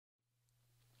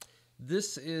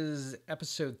This is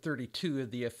episode 32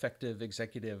 of the Effective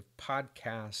Executive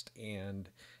podcast and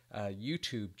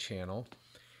YouTube channel.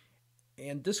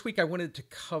 And this week I wanted to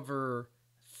cover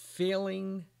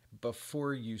failing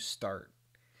before you start.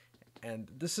 And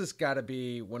this has got to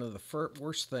be one of the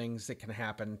worst things that can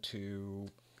happen to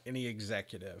any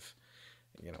executive.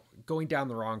 You know, going down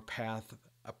the wrong path,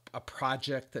 a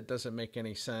project that doesn't make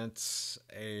any sense,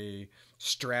 a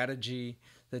strategy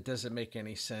that doesn't make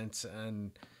any sense,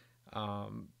 and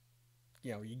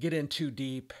you get in too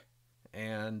deep,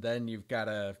 and then you've got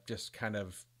to just kind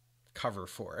of cover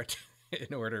for it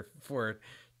in order for it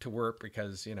to work,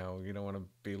 because you don't want to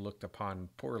be looked upon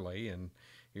poorly, and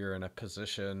you're in a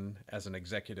position as an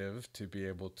executive to be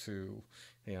able to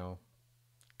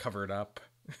cover it up,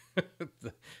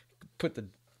 put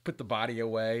the body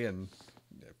away, and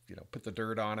put the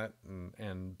dirt on it,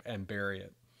 and bury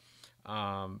it.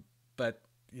 But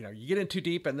you get in too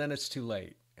deep, and then it's too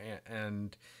late,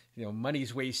 and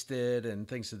money's wasted and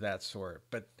things of that sort.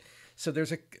 But so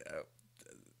there's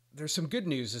some good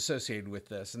news associated with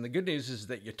this, and the good news is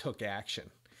that you took action.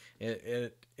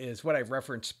 It is what I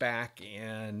referenced back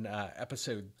in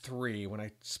episode 3 when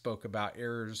I spoke about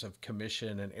errors of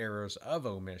commission and errors of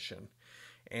omission.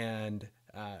 And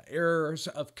errors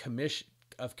of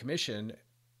commission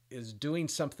is doing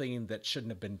something that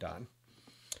shouldn't have been done.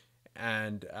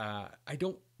 And I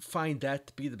don't find that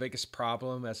to be the biggest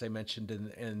problem. As I mentioned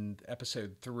in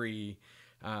episode 3,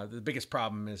 the biggest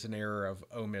problem is an error of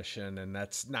omission, and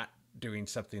that's not doing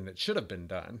something that should have been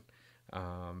done.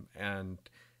 And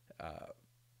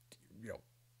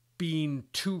being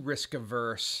too risk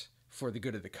averse for the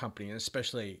good of the company, and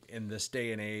especially in this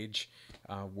day and age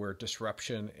where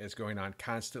disruption is going on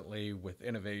constantly with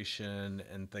innovation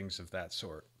and things of that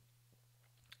sort.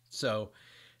 So,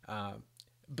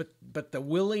 but the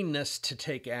willingness to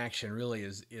take action really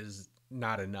is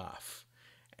not enough.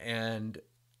 And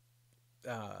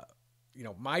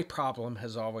my problem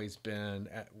has always been,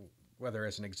 whether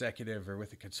as an executive or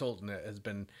with a consultant, it has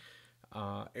been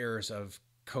errors of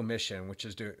commission, which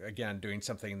is doing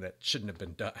something that shouldn't have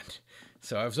been done.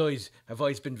 So I've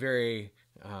always been very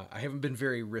I haven't been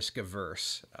very risk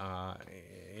averse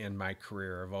in my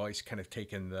career. I've always kind of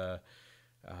taken the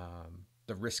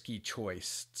risky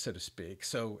choice, so to speak.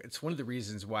 So it's one of the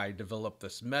reasons why I developed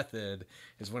this method,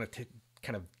 is want to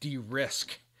kind of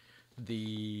de-risk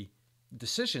the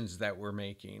decisions that we're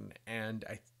making. And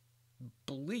I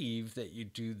believe that you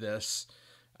do this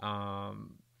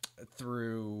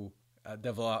through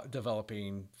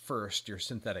developing first your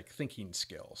synthetic thinking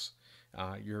skills,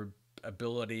 your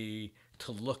ability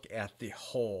to look at the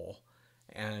whole.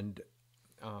 And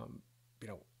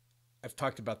I've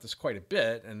talked about this quite a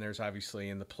bit, and there's obviously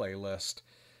in the playlist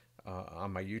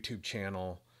on my YouTube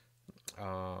channel,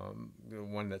 the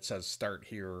one that says start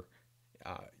here.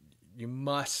 You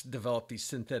must develop these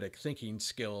synthetic thinking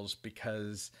skills,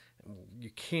 because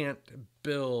you can't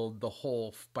build the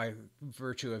whole by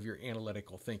virtue of your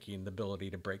analytical thinking, the ability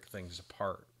to break things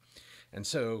apart. And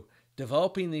so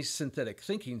developing these synthetic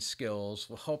thinking skills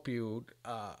will help you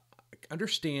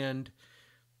understand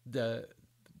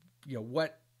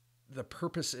what the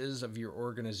purpose is of your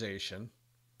organization.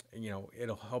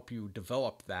 It'll help you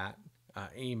develop that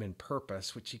aim and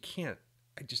purpose, which you can't.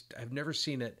 I've never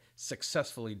seen it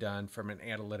successfully done from an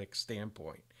analytic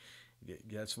standpoint.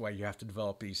 That's why you have to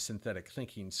develop these synthetic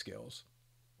thinking skills.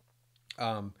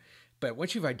 But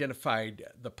once you've identified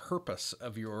the purpose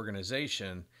of your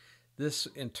organization, this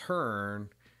in turn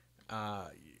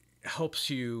helps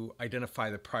you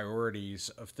identify the priorities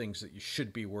of things that you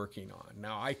should be working on.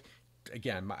 Now, I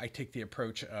take the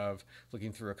approach of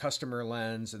looking through a customer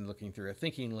lens and looking through a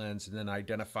thinking lens, and then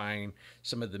identifying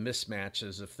some of the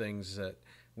mismatches of things that,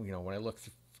 when I look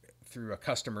through a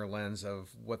customer lens of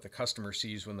what the customer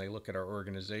sees when they look at our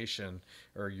organization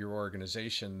or your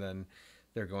organization, then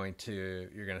you're going to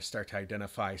start to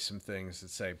identify some things that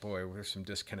say, boy, there's some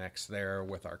disconnects there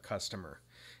with our customer.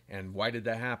 And why did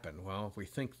that happen? Well, if we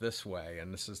think this way,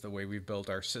 and this is the way we build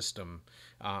our system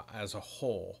as a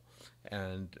whole,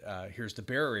 and here's the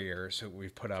barriers that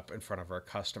we've put up in front of our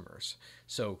customers.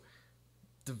 So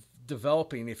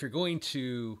developing, if you're going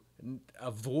to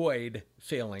avoid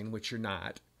failing, which you're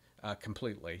not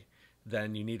completely,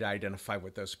 then you need to identify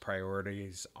what those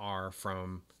priorities are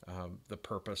from the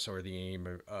purpose or the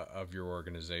aim of your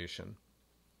organization.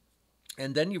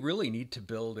 And then you really need to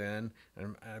build in,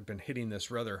 and I've been hitting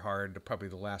this rather hard probably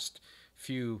the last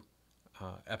few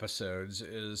episodes,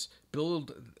 is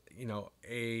build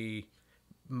a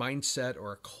mindset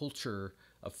or a culture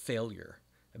of failure,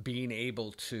 being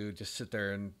able to just sit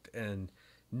there and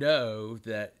know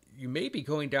that you may be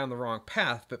going down the wrong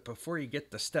path, but before you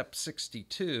get to step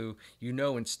 62, you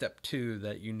know in step 2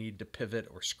 that you need to pivot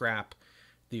or scrap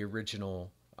the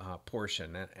original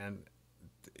portion. And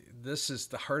this is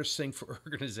the hardest thing for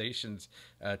organizations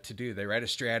to do. They write a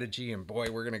strategy, and boy,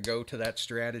 we're going to go to that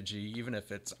strategy, even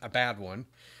if it's a bad one,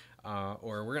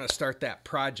 or we're going to start that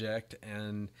project,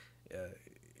 and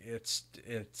it's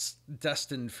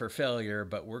destined for failure,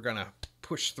 but we're going to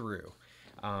push through.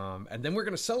 And then we're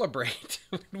going to celebrate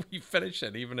when we finish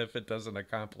it, even if it doesn't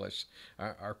accomplish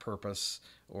our purpose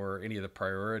or any of the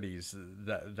priorities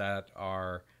that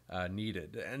are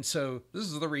needed. And so this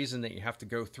is the reason that you have to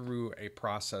go through a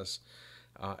process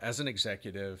as an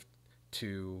executive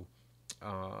to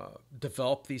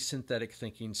develop these synthetic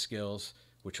thinking skills,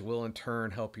 which will in turn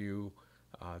help you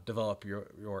develop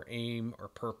your aim or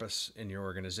purpose in your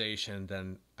organization,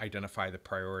 then identify the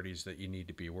priorities that you need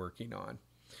to be working on.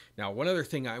 Now, one other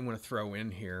thing I want to throw in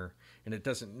here, and it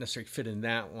doesn't necessarily fit in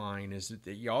that line, is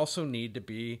that you also need to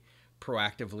be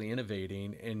proactively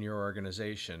innovating in your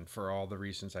organization for all the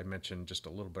reasons I mentioned just a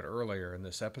little bit earlier in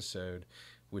this episode,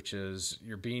 which is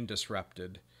you're being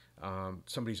disrupted.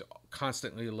 Somebody's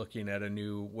constantly looking at a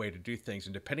new way to do things,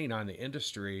 and depending on the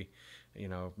industry,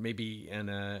 maybe in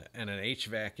an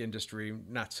HVAC industry,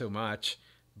 not so much,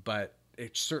 but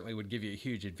it certainly would give you a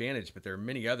huge advantage. But there are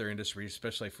many other industries,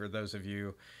 especially for those of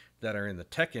you that are in the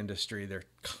tech industry, they're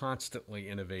constantly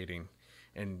innovating.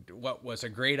 And what was a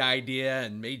great idea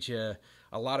and made you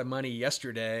a lot of money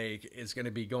yesterday is going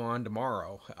to be gone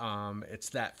tomorrow. It's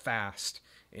that fast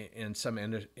in some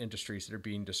industries that are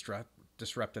being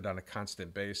disrupted on a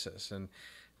constant basis. And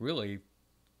really,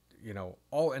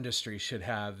 all industries should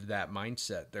have that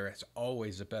mindset. There is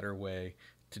always a better way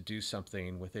to do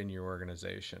something within your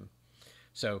organization.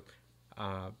 So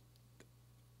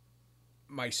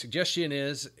my suggestion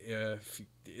is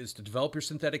to develop your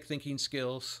synthetic thinking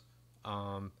skills.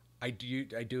 I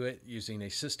do it using a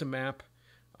system map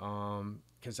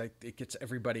because it gets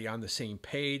everybody on the same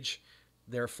page,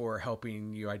 therefore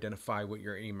helping you identify what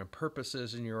your aim and purpose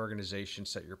is in your organization,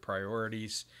 set your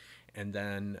priorities, and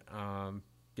then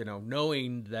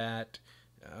knowing that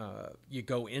you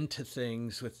go into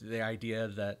things with the idea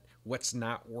that what's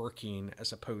not working,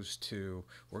 as opposed to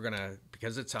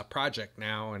because it's a project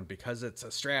now and because it's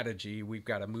a strategy, we've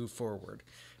got to move forward.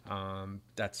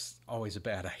 That's always a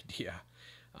bad idea.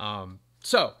 And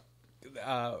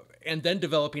then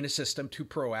developing a system to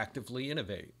proactively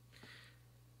innovate.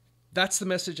 That's the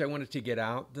message I wanted to get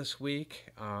out this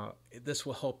week. This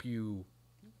will help you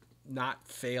not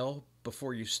fail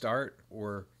before you start,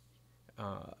 or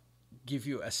give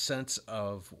you a sense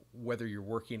of whether you're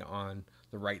working on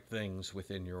the right things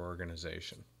within your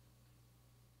organization.